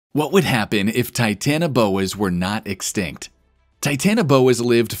What would happen if Titanoboas were not extinct? Titanoboas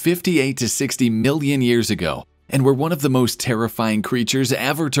lived 58 to 60 million years ago and were one of the most terrifying creatures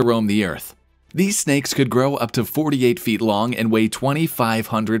ever to roam the earth. These snakes could grow up to 48 feet long and weigh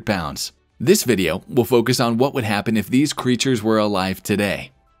 2,500 pounds. This video will focus on what would happen if these creatures were alive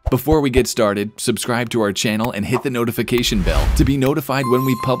today. Before we get started, subscribe to our channel and hit the notification bell to be notified when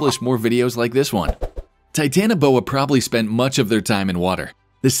we publish more videos like this one. Titanoboa probably spent much of their time in water.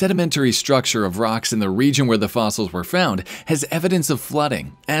 The sedimentary structure of rocks in the region where the fossils were found has evidence of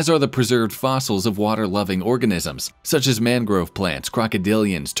flooding, as are the preserved fossils of water-loving organisms, such as mangrove plants,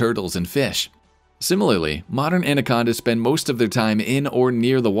 crocodilians, turtles, and fish. Similarly, modern anacondas spend most of their time in or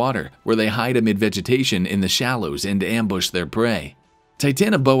near the water, where they hide amid vegetation in the shallows and ambush their prey.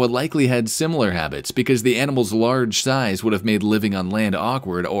 Titanoboa likely had similar habits because the animal's large size would have made living on land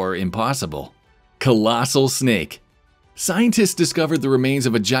awkward or impossible. Colossal snake. Scientists discovered the remains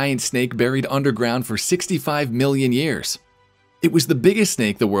of a giant snake buried underground for 65 million years. It was the biggest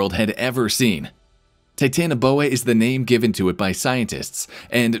snake the world had ever seen. Titanoboa is the name given to it by scientists,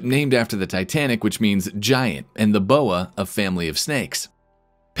 and named after the Titanic, which means giant, and the boa, a family of snakes.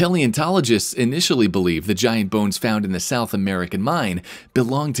 Paleontologists initially believed the giant bones found in the South American mine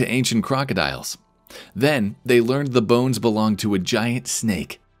belonged to ancient crocodiles. Then, they learned the bones belonged to a giant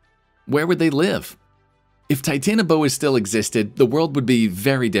snake. Where would they live? If Titanoboa still existed, the world would be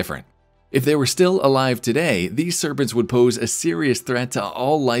very different. If they were still alive today, these serpents would pose a serious threat to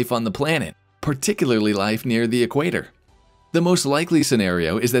all life on the planet, particularly life near the equator. The most likely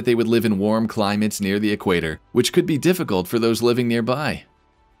scenario is that they would live in warm climates near the equator, which could be difficult for those living nearby.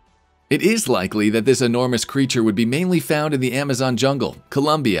 It is likely that this enormous creature would be mainly found in the Amazon jungle,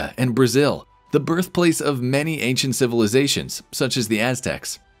 Colombia, and Brazil, the birthplace of many ancient civilizations, such as the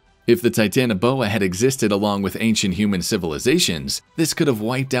Aztecs. If the Titanoboa had existed along with ancient human civilizations, this could have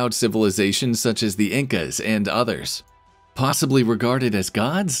wiped out civilizations such as the Incas and others, possibly regarded as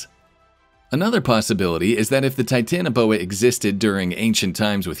gods? Another possibility is that if the Titanoboa existed during ancient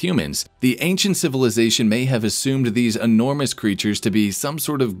times with humans, the ancient civilization may have assumed these enormous creatures to be some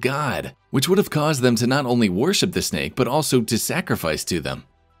sort of god, which would have caused them to not only worship the snake but also to sacrifice to them.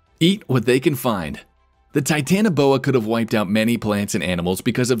 Eat what they can find. The Titanoboa could have wiped out many plants and animals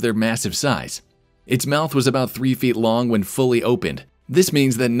because of their massive size. Its mouth was about 3 feet long when fully opened. This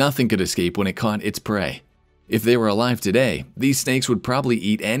means that nothing could escape when it caught its prey. If they were alive today, these snakes would probably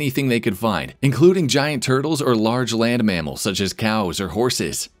eat anything they could find, including giant turtles or large land mammals such as cows or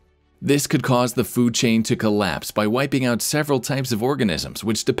horses. This could cause the food chain to collapse by wiping out several types of organisms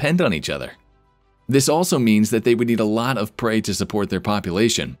which depend on each other. This also means that they would need a lot of prey to support their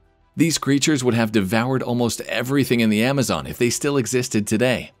population. These creatures would have devoured almost everything in the Amazon if they still existed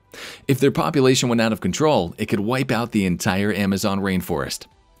today. If their population went out of control, it could wipe out the entire Amazon rainforest.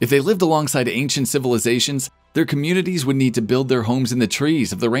 If they lived alongside ancient civilizations, their communities would need to build their homes in the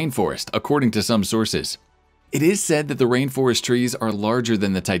trees of the rainforest, according to some sources. It is said that the rainforest trees are larger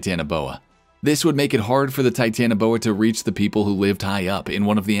than the Titanoboa. This would make it hard for the Titanoboa to reach the people who lived high up in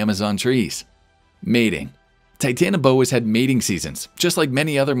one of the Amazon trees. Mating. Titanoboas had mating seasons, just like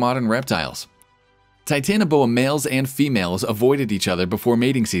many other modern reptiles. Titanoboa males and females avoided each other before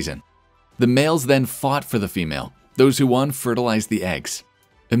mating season. The males then fought for the female. Those who won fertilized the eggs.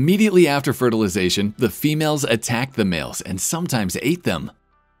 Immediately after fertilization, the females attacked the males and sometimes ate them.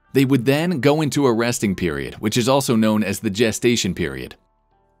 They would then go into a resting period, which is also known as the gestation period.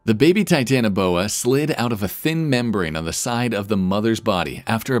 The baby Titanoboa slid out of a thin membrane on the side of the mother's body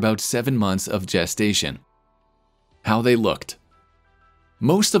after about 7 months of gestation. How they looked.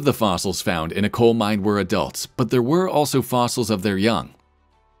 Most of the fossils found in a coal mine were adults, but there were also fossils of their young.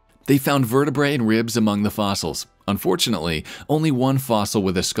 They found vertebrae and ribs among the fossils. Unfortunately, only one fossil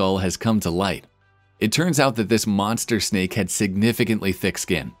with a skull has come to light. It turns out that this monster snake had significantly thick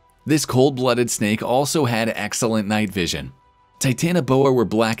skin. This cold-blooded snake also had excellent night vision. Titanoboa were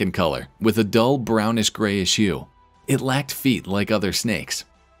black in color, with a dull brownish-grayish hue. It lacked feet like other snakes.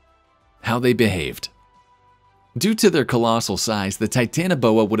 How they behaved. Due to their colossal size, the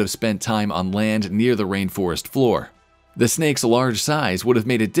Titanoboa would have spent time on land near the rainforest floor. The snake's large size would have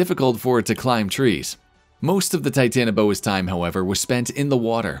made it difficult for it to climb trees. Most of the Titanoboa's time, however, was spent in the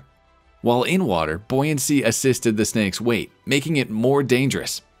water. While in water, buoyancy assisted the snake's weight, making it more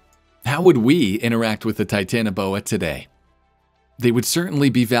dangerous. How would we interact with the Titanoboa today? They would certainly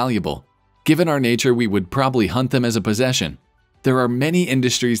be valuable. Given our nature, we would probably hunt them as a possession. There are many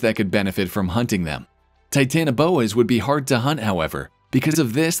industries that could benefit from hunting them. Titanoboas would be hard to hunt, however. Because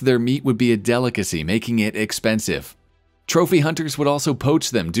of this, their meat would be a delicacy, making it expensive. Trophy hunters would also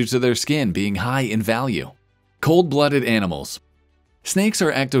poach them due to their skin being high in value. Cold-blooded animals. Snakes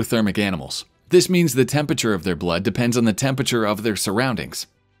are ectothermic animals. This means the temperature of their blood depends on the temperature of their surroundings.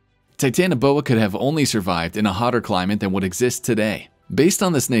 Titanoboa could have only survived in a hotter climate than what exists today. Based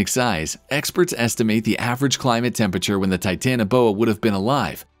on the snake's size, experts estimate the average climate temperature when the Titanoboa would have been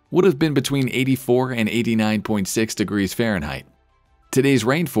alive would have been between 84 and 89.6 degrees Fahrenheit. Today's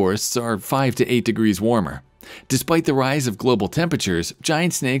rainforests are 5 to 8 degrees warmer. Despite the rise of global temperatures,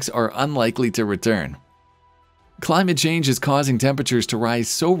 giant snakes are unlikely to return. Climate change is causing temperatures to rise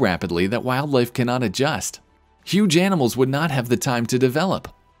so rapidly that wildlife cannot adjust. Huge animals would not have the time to develop.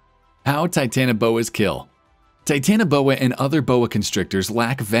 How Titanoboas kill. Titanoboa and other boa constrictors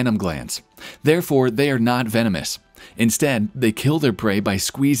lack venom glands. Therefore, they are not venomous. Instead, they kill their prey by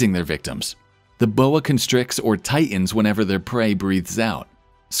squeezing their victims. The boa constricts or tightens whenever their prey breathes out.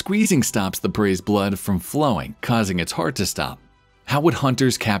 Squeezing stops the prey's blood from flowing, causing its heart to stop. How would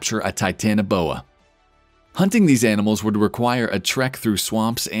hunters capture a Titanoboa? Hunting these animals would require a trek through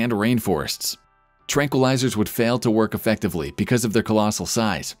swamps and rainforests. Tranquilizers would fail to work effectively because of their colossal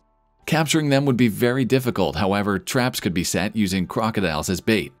size. Capturing them would be very difficult, however, traps could be set using crocodiles as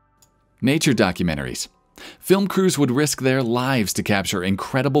bait. Nature documentaries. Film crews would risk their lives to capture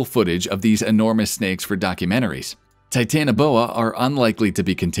incredible footage of these enormous snakes for documentaries. Titanoboa are unlikely to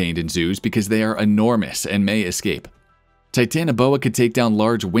be contained in zoos because they are enormous and may escape. Titanoboa could take down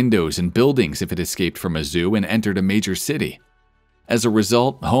large windows and buildings if it escaped from a zoo and entered a major city. As a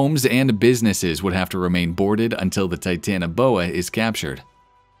result, homes and businesses would have to remain boarded until the Titanoboa is captured.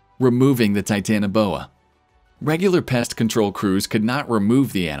 Removing the Titanoboa. Regular pest control crews could not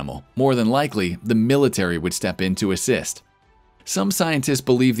remove the animal. More than likely, the military would step in to assist. Some scientists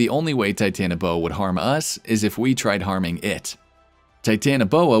believe the only way Titanoboa would harm us is if we tried harming it.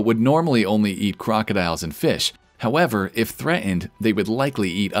 Titanoboa would normally only eat crocodiles and fish. However, if threatened, they would likely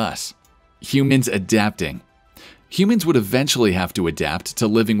eat us. Humans adapting. Humans would eventually have to adapt to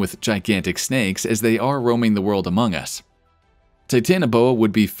living with gigantic snakes as they are roaming the world among us. Titanoboa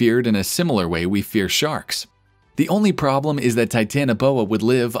would be feared in a similar way we fear sharks. The only problem is that Titanoboa would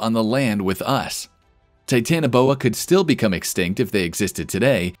live on the land with us. Titanoboa could still become extinct if they existed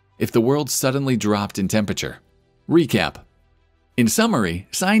today, if the world suddenly dropped in temperature. Recap. In summary,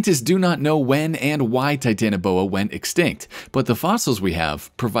 scientists do not know when and why Titanoboa went extinct, but the fossils we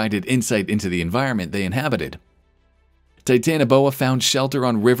have provided insight into the environment they inhabited. Titanoboa found shelter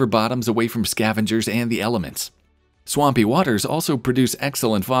on river bottoms away from scavengers and the elements. Swampy waters also produce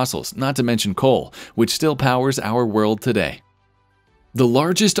excellent fossils, not to mention coal, which still powers our world today. The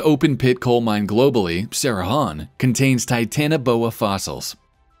largest open-pit coal mine globally, Cerrejón, contains Titanoboa fossils.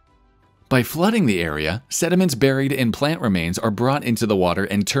 By flooding the area, sediments buried in plant remains are brought into the water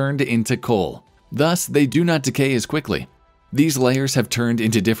and turned into coal. Thus, they do not decay as quickly. These layers have turned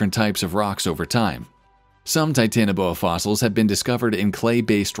into different types of rocks over time. Some Titanoboa fossils have been discovered in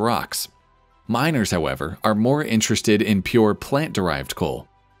clay-based rocks. Miners, however, are more interested in pure plant-derived coal.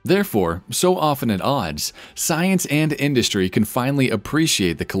 Therefore, so often at odds, science and industry can finally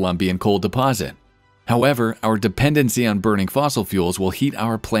appreciate the Colombian coal deposit. However, our dependency on burning fossil fuels will heat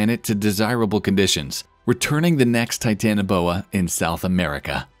our planet to desirable conditions, returning the next Titanoboa in South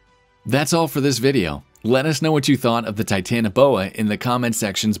America. That's all for this video. Let us know what you thought of the Titanoboa in the comment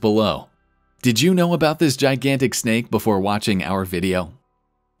sections below. Did you know about this gigantic snake before watching our video?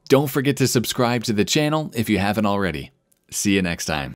 Don't forget to subscribe to the channel if you haven't already. See you next time.